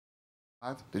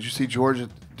Did you see George?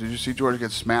 Did you see George get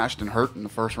smashed and hurt in the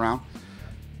first round?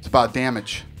 It's about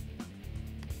damage.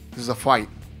 This is a fight.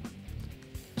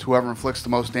 It's whoever inflicts the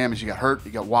most damage. You got hurt, you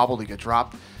got wobbled, you get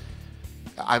dropped.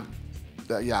 I'm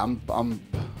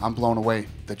blown away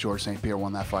that George St-Pierre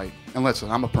won that fight. And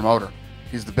listen, I'm a promoter.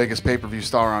 He's the biggest pay-per-view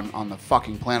star on the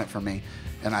fucking planet for me,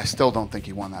 and I still don't think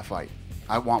he won that fight.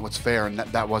 I want what's fair, and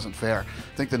that wasn't fair.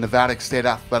 I think the Nevada State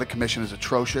Athletic Commission is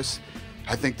atrocious.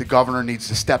 I think the governor needs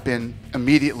to step in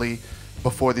immediately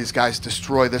before these guys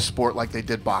destroy this sport like they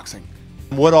did boxing.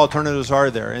 What alternatives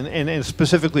are there, and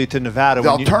specifically to Nevada? The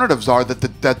alternatives are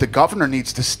that the governor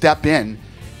needs to step in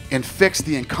and fix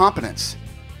the incompetence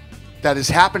that is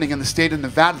happening in the state of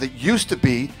Nevada that used to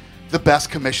be the best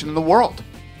commission in the world.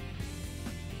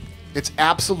 It's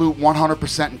absolute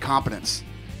 100% incompetence.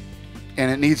 And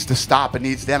it needs to stop. It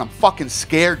needs to end. I'm fucking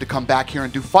scared to come back here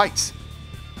and do fights.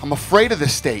 I'm afraid of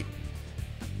this state.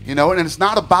 You know, and it's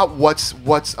not about what's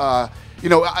you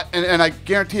know, and I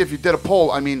guarantee if you did a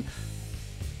poll, I mean,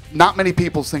 not many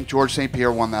people think George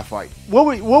St-Pierre won that fight. What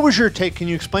was your take? Can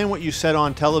you explain what you said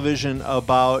on television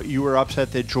about you were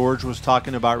upset that George was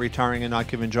talking about retiring and not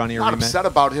giving Johnny a rematch? I'm not upset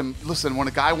about him. Listen, when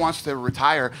a guy wants to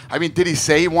retire, I mean, did he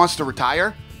say he wants to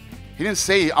retire? He didn't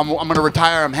say, I'm going to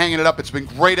retire, I'm hanging it up, it's been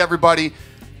great, everybody.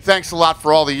 Thanks a lot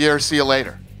for all the years, see you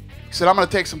later. He said, I'm going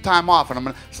to take some time off, and I'm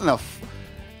going to, listen,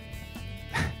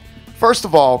 first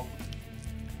of all,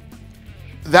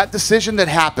 that decision that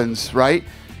happens, right?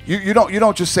 You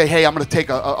don't just say, hey, I'm going to take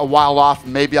a while off,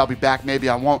 and maybe I'll be back, maybe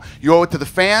I won't. You owe it to the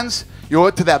fans, you owe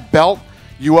it to that belt,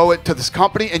 you owe it to this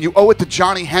company, and you owe it to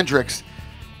Johnny Hendricks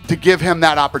to give him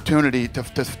that opportunity to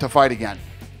fight again.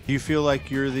 Do you feel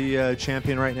like you're the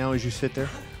champion right now as you sit there?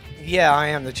 Yeah, I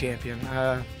am the champion.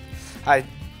 I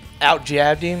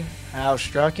out-jabbed him, I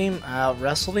out-struck him, I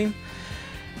out-wrestled him.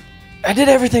 I did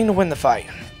everything to win the fight,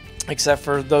 except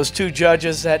for those two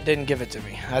judges that didn't give it to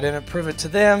me. I didn't prove it to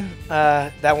them.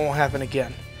 That won't happen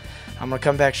again. I'm going to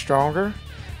come back stronger.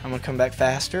 I'm going to come back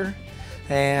faster.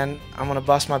 And I'm going to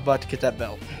bust my butt to get that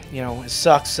belt. You know, it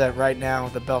sucks that right now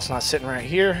the belt's not sitting right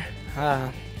here.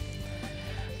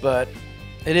 But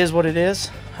it is what it is.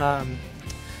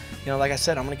 You know, like I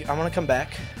said, I'm gonna come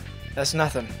back. That's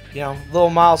nothing. You know,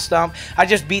 little milestone. I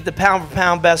just beat the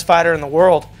pound-for-pound best fighter in the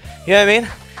world. You know what I mean?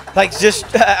 Like,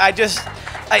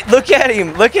 I look at him,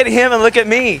 and look at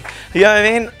me. You know what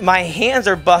I mean? My hands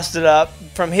are busted up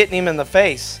from hitting him in the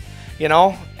face. You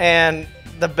know, and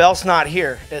the belt's not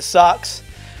here. It sucks,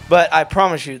 but I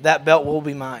promise you that belt will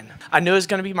be mine. I knew it was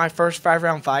gonna be my first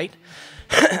 5-round fight,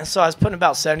 so I was putting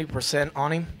about 70%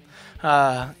 on him.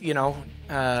 You know,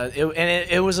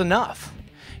 it was enough.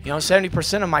 You know,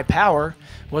 70% of my power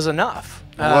was enough.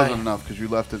 It wasn't enough because you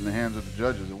left it in the hands of the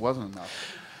judges. It wasn't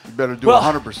enough. You better do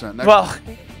 100% next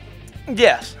time.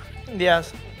 Yes.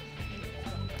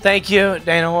 Thank you,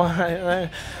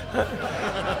 Dana.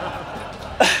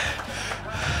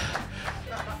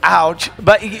 Ouch.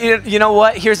 But you know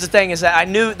what? Here's the thing is that I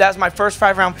knew that was my first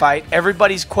 5-round fight.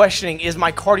 Everybody's questioning, is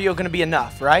my cardio going to be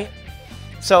enough, right?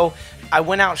 So I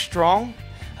went out strong,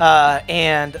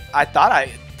 and I thought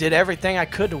I did everything I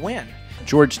could to win.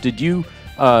 George, did you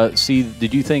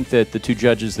think that the two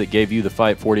judges that gave you the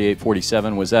fight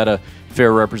 48-47, was that a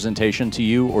fair representation to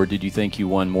you, or did you think you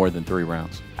won more than 3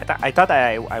 rounds? I thought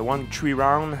I won 3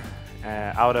 rounds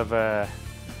out of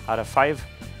 5.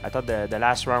 I thought the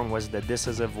last round was the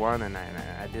decisive one, and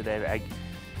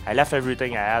I left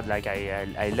everything I had. Like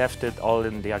I left it all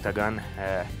in the octagon.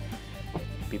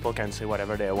 People can say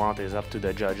whatever they want, is up to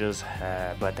the judges,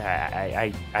 but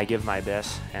I give my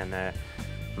best, and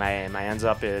my hands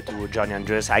up to Johnny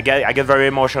Hendricks. I get very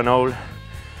emotional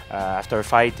after a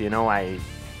fight. You know, I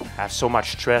have so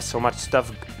much stress, so much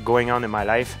stuff going on in my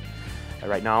life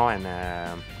right now, and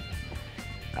I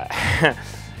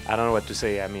don't know what to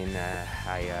say. I mean,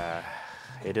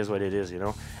 it is what it is, you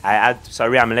know.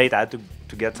 Sorry I'm late. I had to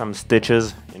get some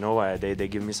stitches. You know, they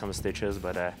give me some stitches,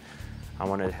 but I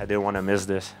didn't want to miss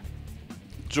this.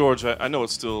 George, I know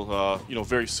it's still you know,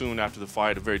 very soon after the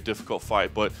fight, a very difficult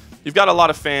fight, but you've got a lot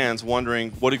of fans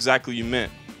wondering what exactly you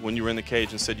meant when you were in the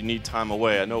cage and said you need time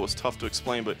away. I know it was tough to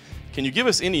explain, but can you give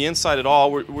us any insight at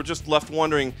all? We're just left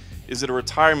wondering, is it a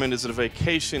retirement? Is it a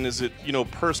vacation? Is it, you know,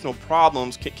 personal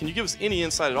problems? Can you give us any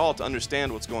insight at all to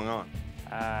understand what's going on?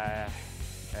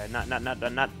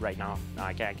 Not right now. No,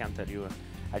 I can't tell you.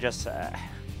 I just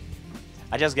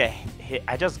get hit.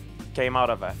 I just came out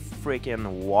of a freaking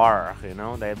war, you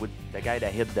know. The guy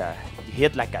that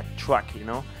hit like a truck, you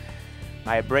know.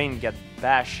 My brain get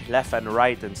bashed left and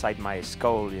right inside my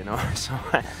skull, you know. So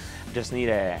I just need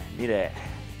to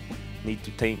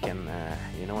think, and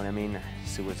you know what I mean.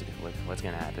 See what's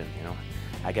gonna happen, you know.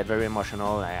 I get very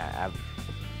emotional.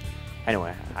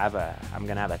 Anyway, I'm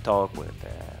gonna have a talk with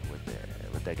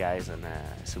the guys and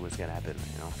see what's gonna happen,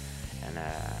 you know. And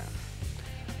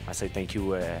I say thank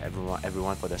you,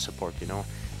 everyone for the support. You know,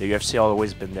 the UFC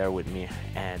always been there with me,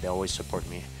 and they always support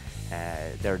me.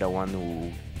 They're the one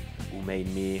who made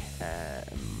me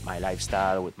my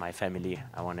lifestyle with my family.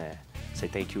 I want to say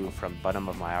thank you from the bottom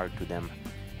of my heart to them,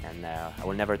 and I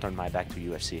will never turn my back to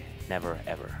UFC, never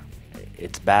ever.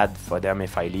 It's bad for them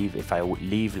if I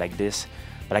leave like this,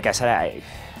 but like I said,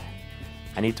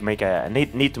 I need to make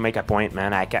a point,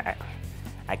 man. I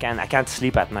can't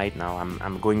sleep at night now.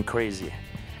 I'm going crazy.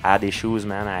 I had issues,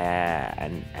 man.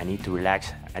 I need to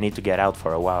relax. I need to get out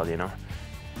for a while, you know.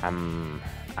 I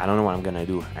don't know what I'm gonna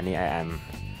do.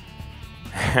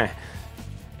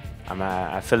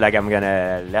 I feel like I'm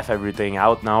gonna left everything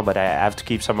out now, but I have to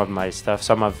keep some of my stuff,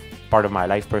 part of my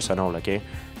life personal. Okay,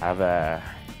 I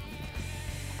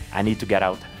need to get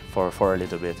out for a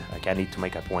little bit. Like I need to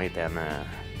make a point, and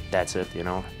that's it, you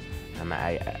know. And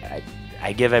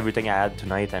I give everything I had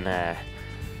tonight, and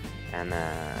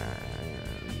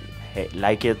hey,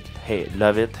 like it, hey,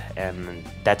 love it, and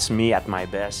that's me at my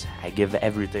best. I give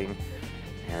everything,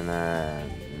 and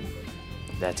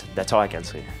that's all I can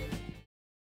say.